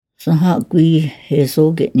Saha gui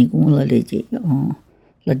hesoge nigula leji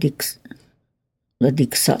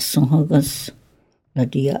ladix sasunhagas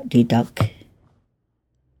ladia didak